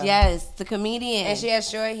girl. Yes, the comedian. And she has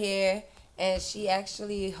short hair, and she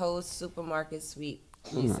actually hosts Supermarket Sweep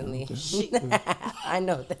recently. I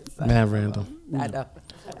know this. mad random. I know.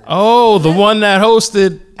 Oh, the one that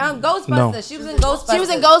hosted. Ghostbusters. No. She was in Ghostbusters. She was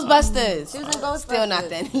in Ghostbusters. She was in Ghostbusters. Still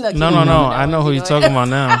nothing. Look, No. I know who you're talking about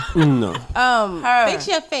now. No. Her. Fix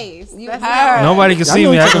your face. You That's her. Nobody can see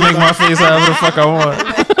know me. I what can make my face however the fuck I want.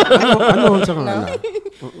 I know what I'm talking about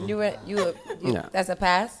now. You were. Yeah. That's a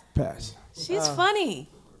pass. Pass. She's funny.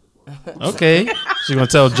 Okay, she gonna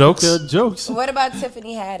tell jokes. Tell jokes. What about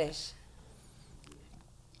Tiffany Haddish?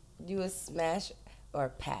 You would smash or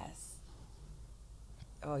pass?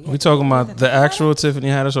 Oh yeah. We talking about the actual Tiffany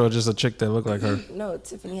Haddish or just a chick that looked like her? No,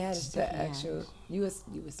 Tiffany Haddish, the actual. You was.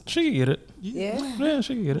 She could get it. Yeah. Yeah,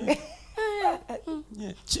 she could get it.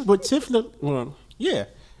 Yeah, but Tiff looked yeah,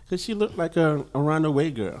 because she looked like a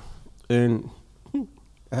runaway girl, and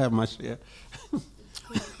I have my share.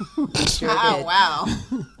 Sure Oh, did. wow.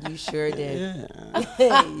 You sure did.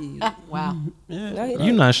 Yeah, Wow. yeah. No, he You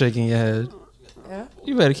didn't. not shaking your head. Yeah.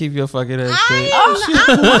 You better keep your fucking head straight.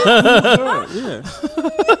 Yeah.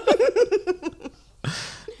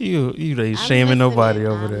 You ain't I'm shaming nobody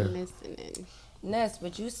listening, over I'm there. listening. Ness,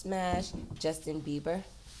 would you smash Justin Bieber?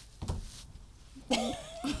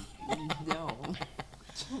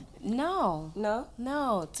 No. No.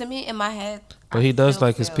 No. To me, in my head. But he I does still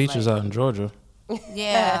like his feel peaches out in Georgia.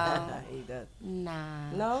 Yeah. He does.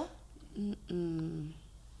 Nah. No. To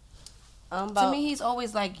About me, he's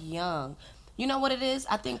always like young. You know what it is?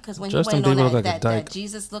 I think because when Justin he went Bieber on look that, like a that dyke.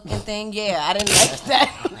 Jesus looking thing, yeah, I didn't like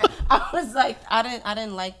that. I was like, I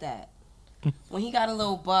didn't like that. When he got a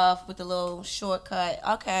little buff with a little shortcut,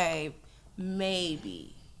 okay,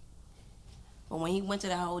 maybe. But when he went to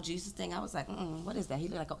that whole Jesus thing, I was like, what is that? He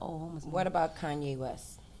looked like an old homeless man. what about Kanye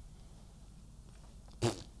West?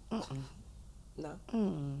 No.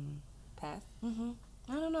 Pass. I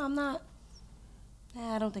don't know. I'm not.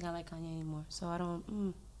 I don't think I like Kanye anymore. So I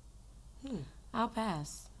don't. I'll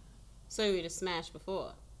pass. So you would have smashed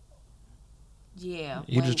before. Yeah.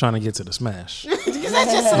 You just trying to get to the smash. Like,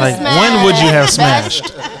 Like, when would you have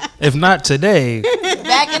smashed? If not today,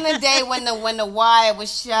 back in the day when the wire was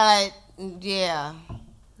shut, yeah.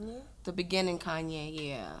 The beginning Kanye,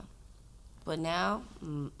 yeah. But now,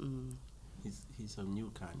 He's a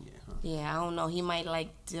new Kanye, huh? yeah, I don't know. He might like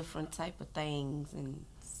different type of things and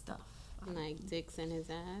stuff. Like dicks in his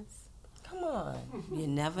ass. Come on. You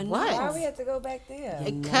never know. Why we have to go back there?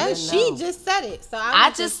 You Because never she know. just said it. So I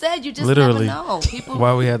was just said you just Literally. never know. People,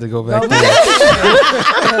 why we had to go back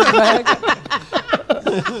there?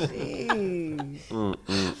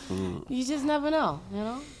 you just never know. You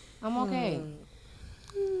know, I'm okay.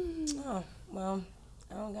 Oh, well,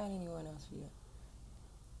 I don't got anyone else for you.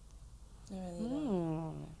 I really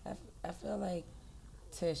don't. I feel like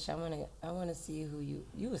Tish. I wanna see who you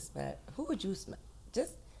would smash. Who would you smash?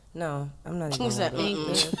 Just no. I'm not even. Who's that? gonna do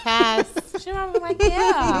it. Thank you. Pass. She probably like,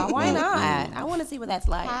 yeah, why not? I want to see what that's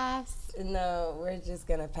like. Pass. No, we're just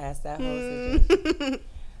gonna pass that whole situation.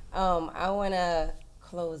 I wanna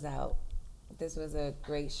close out. This was a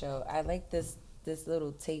great show. I like this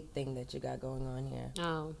little tape thing that you got going on here.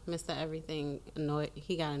 Oh, Mr. Everything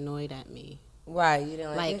he got annoyed at me. Why you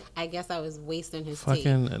didn't like Like, it? I guess I was wasting his tape.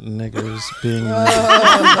 Fucking niggas being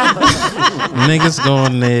niggas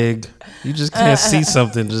going nig. You just can't see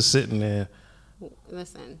something just sitting there.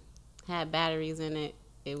 Listen, had batteries in it.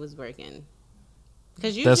 It was working.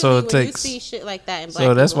 Because That's all usually it when takes. you see shit like that in black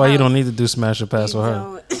So that's people's why you don't house, need to do smash or pass you with her.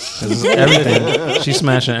 don't- 'Cause everything. She's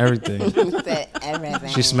smashing everything. Everything.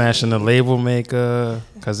 She's smashing the label maker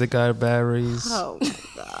because it got batteries. Oh my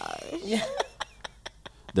god.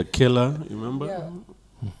 The Killer, you remember? Yeah.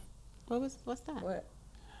 What's that? What?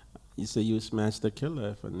 You said you smash the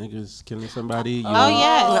killer. If a nigga's killing somebody, you Oh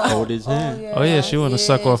yes. hold his hand. Oh yeah, she want to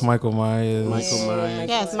suck off Michael Myers Michael Myers.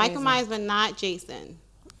 Yes, Michael Myers, but not Jason.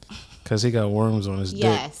 because he got worms on his dick.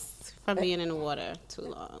 Yes, from being in the water too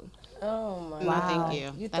long. Oh my No, God. thank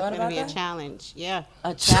you. You That's thought gonna about be that? a challenge. Yeah.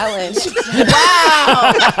 A challenge.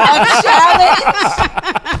 Wow. A challenge.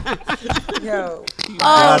 Yo.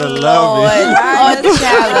 Gotta love it. A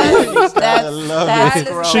challenge. That's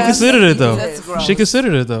gross. She considered it though. That's gross. She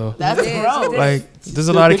considered it though. That's gross. Like there's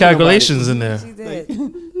a lot of calculations in there. She did.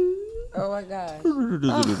 Oh my God.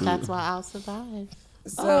 That's why I'll survive.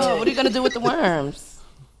 So Oh, what are you gonna do with the worms?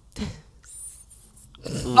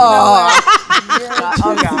 You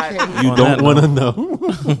On don't that want to know.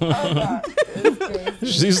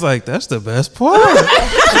 She's like, that's the best part.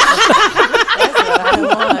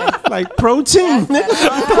 Like protein. Making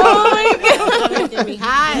me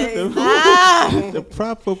high. The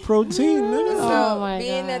proper protein, nigga. So, my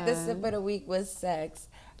being that the sip of the week was sex,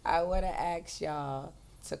 I want to ask y'all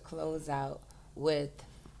to close out with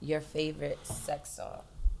your favorite sex song.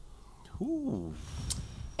 Ooh.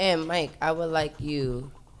 And Mike, I would like you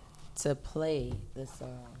to play the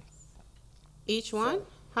songs. Each one?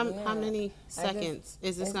 How Yeah. many seconds?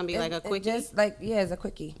 Is this gonna be like a quickie? Just like it's a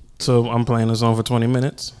quickie. So I'm playing the song for 20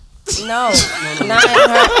 minutes. No, not in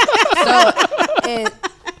her. So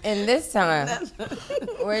in this time,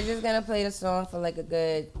 we're just gonna play the song for like a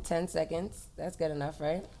good 10 seconds. That's good enough,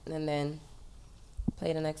 right? And then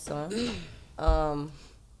play the next song. Who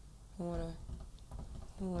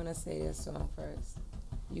wanna say this song first?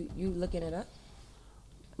 You looking it up?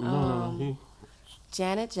 No,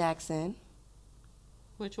 Janet Jackson.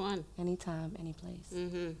 Which one? Anytime, Anyplace.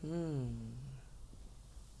 Mm-hmm.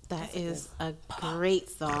 That is a great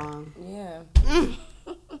song. Yeah.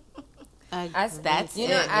 That's you it,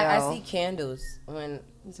 know, I yo. see candles when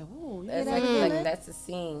He said, "Ooh, you that's hear that like again?" that's a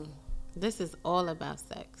scene. This is all about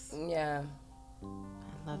sex. Yeah.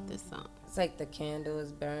 I love this song. It's like the candle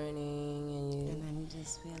is burning and you. And then you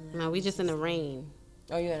just feel like, No, we just in the rain.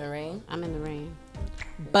 Oh, you in the rain? I'm in the rain.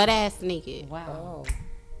 Butt ass naked. wow.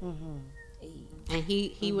 Oh. And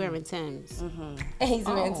he wearing Timbs. He's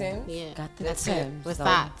wearing Tim. Yeah. Got the That's Timbs With on.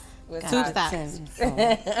 socks. With Tube socks. socks. Timbs on.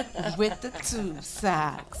 With the tube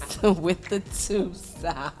socks. With the tube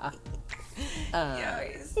socks. Yo,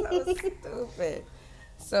 he's so stupid.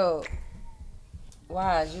 So,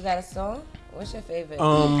 Waj, you got a song? What's your favorite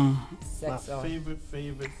My sex song? favorite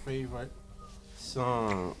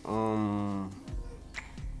song.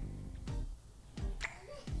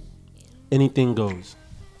 Anything Goes.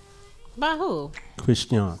 By who?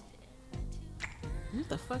 Christian. What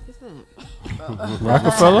the fuck is that?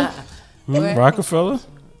 Rockefeller? Where- Rockefeller?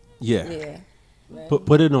 Yeah. Yeah.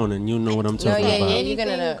 Put it on and you know what I'm talking yeah, about. yeah. You're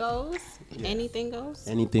gonna Anything know. goes? Anything goes?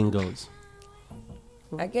 Anything Goes.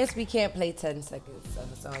 I guess we can't play 10 seconds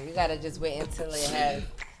of a song. You gotta just wait until it has.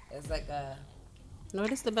 It's like a. No,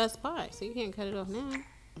 this is the best part, so you can't cut it off now.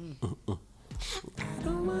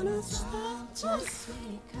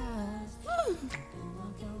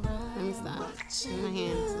 Let me stop. My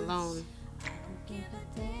hands alone.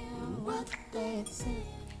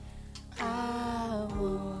 I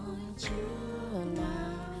want you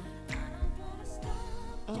now.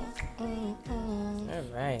 All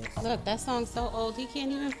right. Look, that song's so old he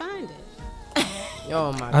can't even find it.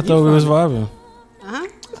 Oh my. I thought we was vibing. Uh-huh.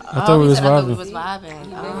 I thought we was I thought we vibing. was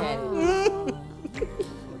vibing.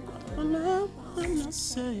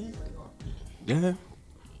 Yeah.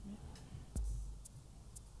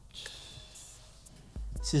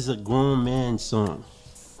 This is a grown man song.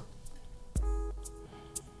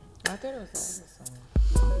 I thought it was a song.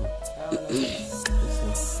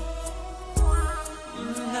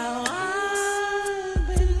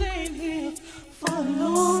 I don't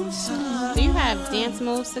know. Do you have dance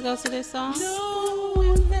moves to go to this song?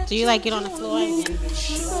 Do you like get on the floor and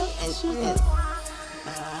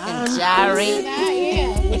Gyrate.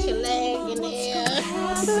 yeah, with your leg in the air?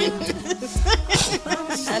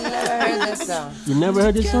 I never heard this song. You never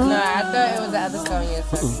heard this song? No, I thought it was the other song you were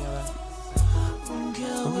talking about.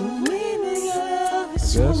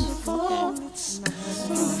 What's your song, Miss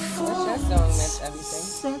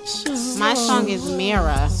Everything? My song is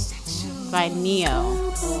Mirror by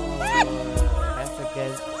Neo. That's a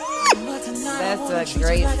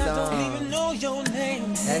great song.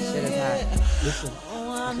 That shit is hot. Listen. I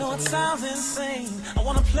know it sounds insane. I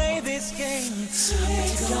wanna play this game.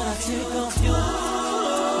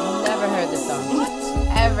 Never heard this song.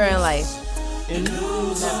 Ever in life.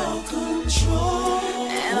 Never.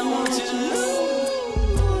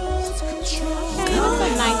 That's a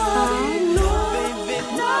nice song.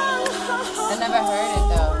 I never heard it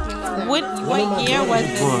though. What year was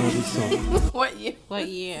Go on this? with this song. What you? What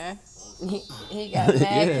year? He got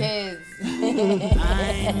mad kids.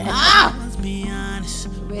 Let's be honest.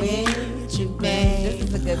 This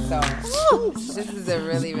is a good song. This is a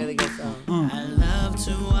really, really good song. I love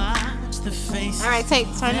to watch the face All right,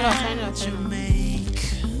 turn it off. Turn it off. you make.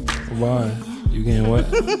 Why? You getting what?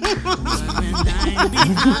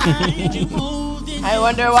 I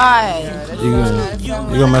wonder why. You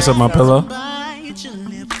gonna mess up my pillow? Bite your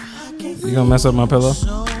lip. You gonna mess up my pillow?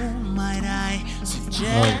 So might I suggest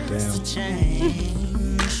Oh, damn. a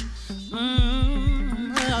change?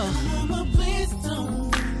 Well, please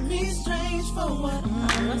don't make me strange for what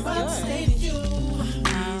I've stated you.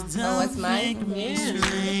 Oh, what's mine?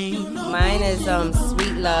 Yeah. Mine is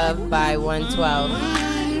Sweet Love by 112.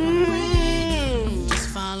 Just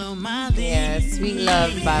follow my lead. Yeah, Sweet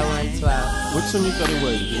Love by 112. Which one you thought it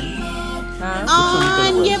was, Jim? Huh?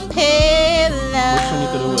 On your pillow. Which one you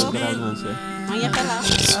thought it was that I was gonna say? On your pillow.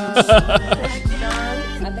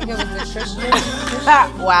 I think it was the Tristan.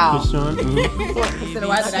 Wow. Christian?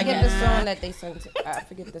 Mhm. I forget the song that they sung to. I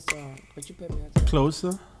forget the song, but you put me on.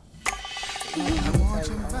 Closer.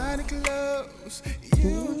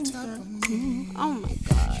 Oh my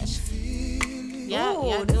gosh. Yeah, Ooh,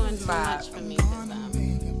 y'all this doing is too vibe. much for me because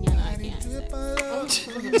you know I can't say.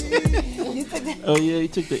 Oh yeah, you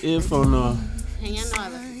took the earphone off. And y'all know I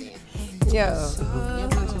love you. Yo, You're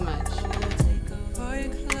doing too much.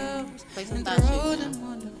 Play some thought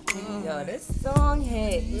shit. yo, this song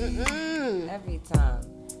hit every time.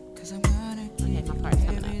 Okay, my part's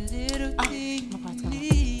coming up. My part's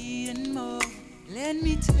coming up. Let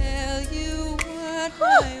me tell you what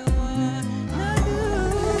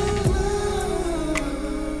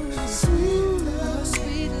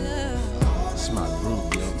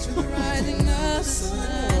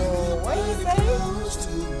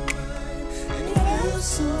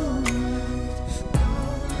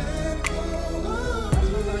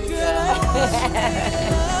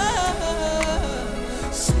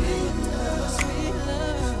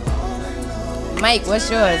Mike, what's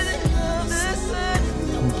yours?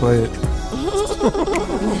 I'm gonna play it.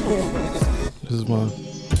 This is mine.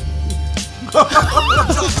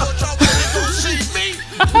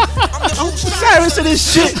 Cyrus to this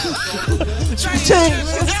shit. Change.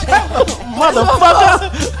 Motherfucker.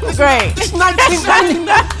 Great. It's 1999.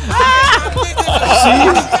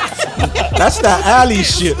 See? That's that alley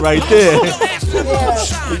shit right there.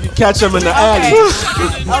 You catch them in the alley.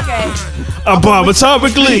 Okay.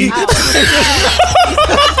 Abomatomically.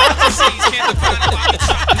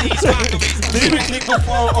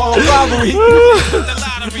 Robbery.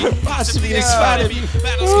 Possibly expired.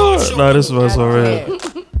 No, this was alright.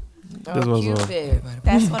 This was all. Cupid.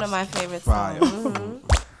 That's one of my favorite Fire. songs.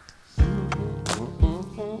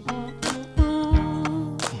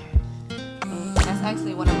 That's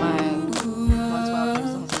actually one of my 112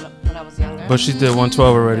 favorite songs when I was younger. But she did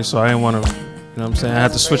 112 already, so I didn't want to. You know what I'm saying? I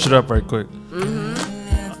had to switch it up right quick.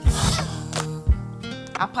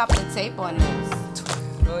 I popped the tape on this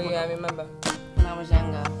Oh yeah, I remember. when I was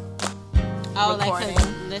younger. Oh, Recording. like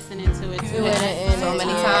listening to it too. So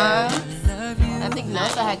many times. I think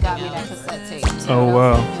Nessa had got me that cassette tape. Too. Oh,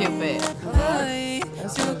 wow. Cupid.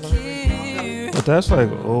 But that's like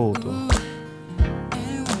old though. Oh,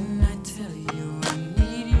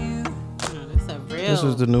 it's a real This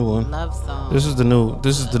is the new one. love song. This is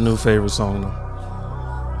the new favorite song though.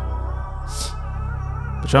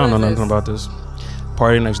 But y'all don't know nothing about this.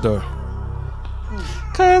 Party Next Door.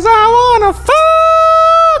 Cause I wanna fuck.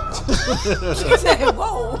 She said,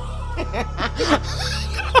 whoa.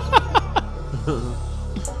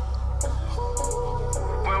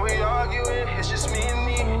 When we arguing, it's just me and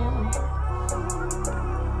me.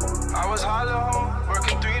 I was hard at home,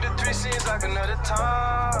 working 3 to 3 seems like another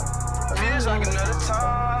time. Feels like another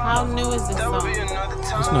time. How new is this That would be song? another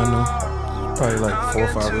time. It's not new. Probably like 4 or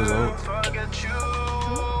 5 years old. Forget you.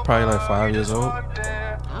 Probably like 5 years old.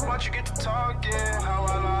 Once you get to talking, how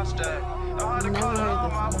I lost that. Never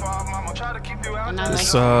heard this song. Mama try to keep you out. And I like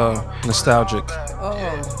It's nostalgic.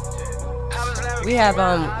 Oh. We have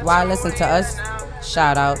while I listen to us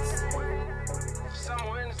shout outs.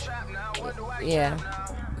 Yeah.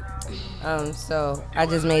 So I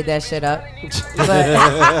just made that shit up. But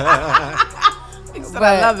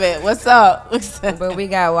I love it. What's up? but we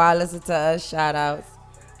got while I listen to us shout outs.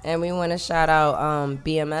 And we want to shout out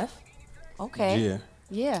BMF. Okay. Yeah.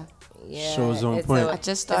 Yeah. Yeah, Show's on it's point. I just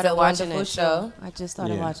it's started a watching wonderful it. show. I just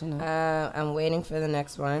started Yeah. watching it. I'm waiting for the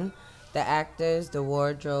next one. The actors, the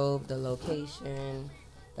wardrobe, the location,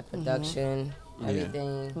 the production,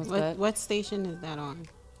 everything. What's good? What station is that on?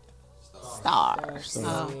 Stars.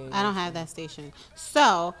 Oh, I don't have that station.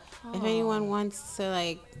 So, if anyone wants to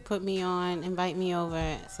like put me on, invite me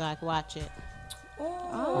over so I can watch it.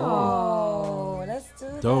 Oh, let's do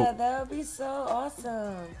Dope. that. That would be so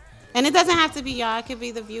awesome. And it doesn't have to be y'all. It could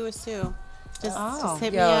be the viewers too. Just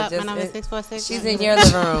hit me up. My number is 646. She's in your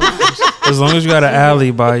living room. As long as you got an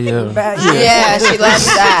alley by you. Yeah, she loves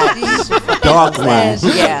that. Dark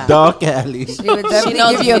one. Yeah. Dark alley. She would definitely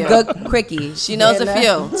knows give you a you. good quickie. She knows a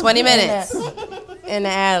few. 20 minutes. In the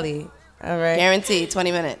alley. All right. Guaranteed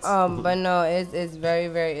 20 minutes. But no, it's a very,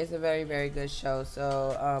 very good show.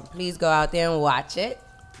 So please go out there and watch it.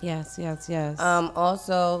 Yes, yes, yes.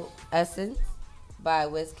 Also, Essence by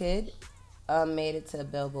WizKid made it to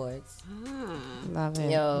billboards. Love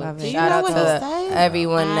it. Yo, Love Do you it. shout know out what to this says?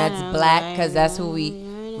 everyone that's black, because that's who we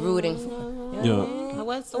rooting for. Yo,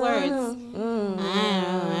 What's the words?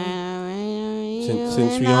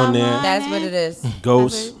 since we on there, That's what it is.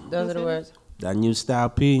 Ghost, Those are the words. that new style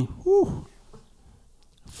P. Whew.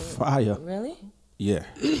 Fire. Really? Yeah.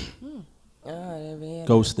 Oh, there we are.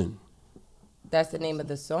 Ghosting. That's the name of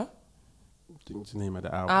the song? I think it's the name of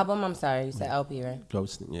the album. Album, I'm sorry. You said LP, right?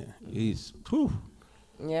 Ghosting, yeah. He's, whew.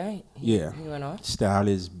 Yeah. Yeah. He went off. Style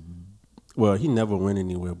is, well, he never went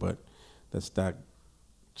anywhere, but that's that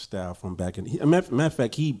style from back in. Matter of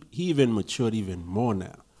fact, he even matured even more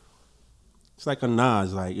now. It's like a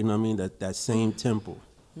Nas, like, you know what I mean? That same tempo.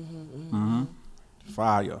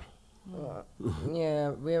 Fire. Yeah,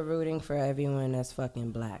 we're rooting for everyone that's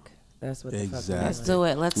fucking black. That's what the fuck. Exactly. Let's do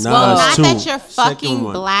it. Let's Nas go. Not too. that you're Second fucking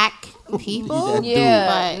one. black people. That Yeah,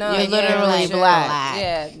 But no, you're yeah, literally sure. black.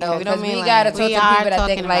 Yeah, no, We don't because mean we like- gotta talk We to are people that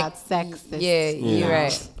talking think about like. sexist. Yeah, you're Yeah.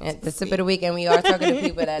 right. At the sip of the week, and we are talking to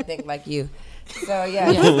people that think like you. So yeah,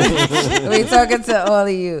 we talking to all of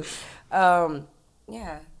you.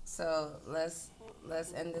 Yeah. So let's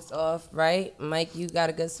end this off right, Mike. You got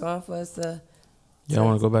a good song for us to Y'all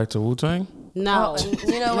want to go back to Wu-Tang? No.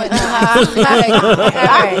 You know what? All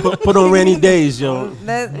right. Put on rainy days, yo.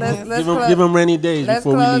 Let's Give them rainy days Let's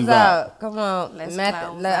before we close leave out. Come on. Let's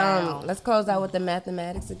Let's close out with the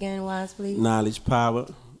mathematics again, Wise, please. Knowledge, power.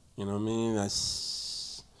 You know what I mean?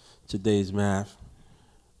 That's today's math.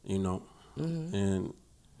 You know, and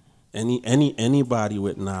anybody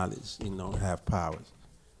with knowledge, you know, have powers,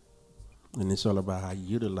 and it's all about how you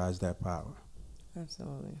utilize that power.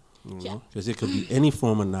 Absolutely. You know, because it could be any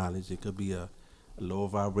form of knowledge. It could be a low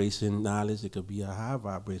vibration knowledge. It could be a high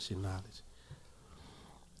vibration knowledge.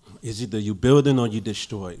 It's either you building or you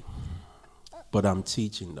destroy. But I'm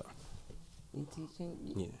teaching though. You teaching?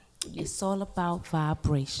 Yeah. It's all about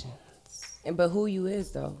vibrations. But who you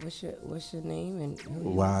is though? What's your name and who you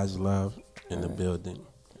Wise love in the building.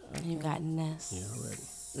 You got Ness. Yeah, already.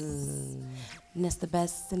 Ness the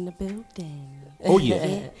best in the building. Oh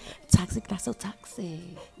yeah. Toxic, not so toxic.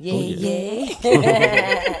 Yeah, Oh,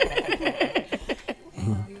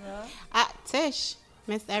 yeah. Tish,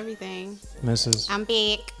 missed everything. Mrs. I'm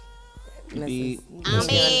big. Mrs. I'm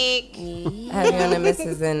big. Have you on the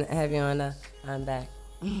Mrs. and have you on the I'm back.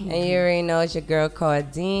 And you already know it's your girl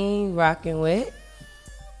Cardine rocking with,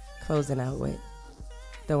 closing out with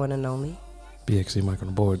the one and only. BXC Mike on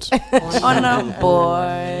the boards. On the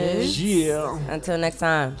board. Yeah. Until next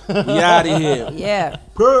time. We out of here. Yeah.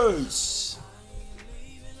 Peace.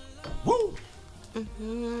 Woo.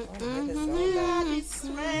 Everybody's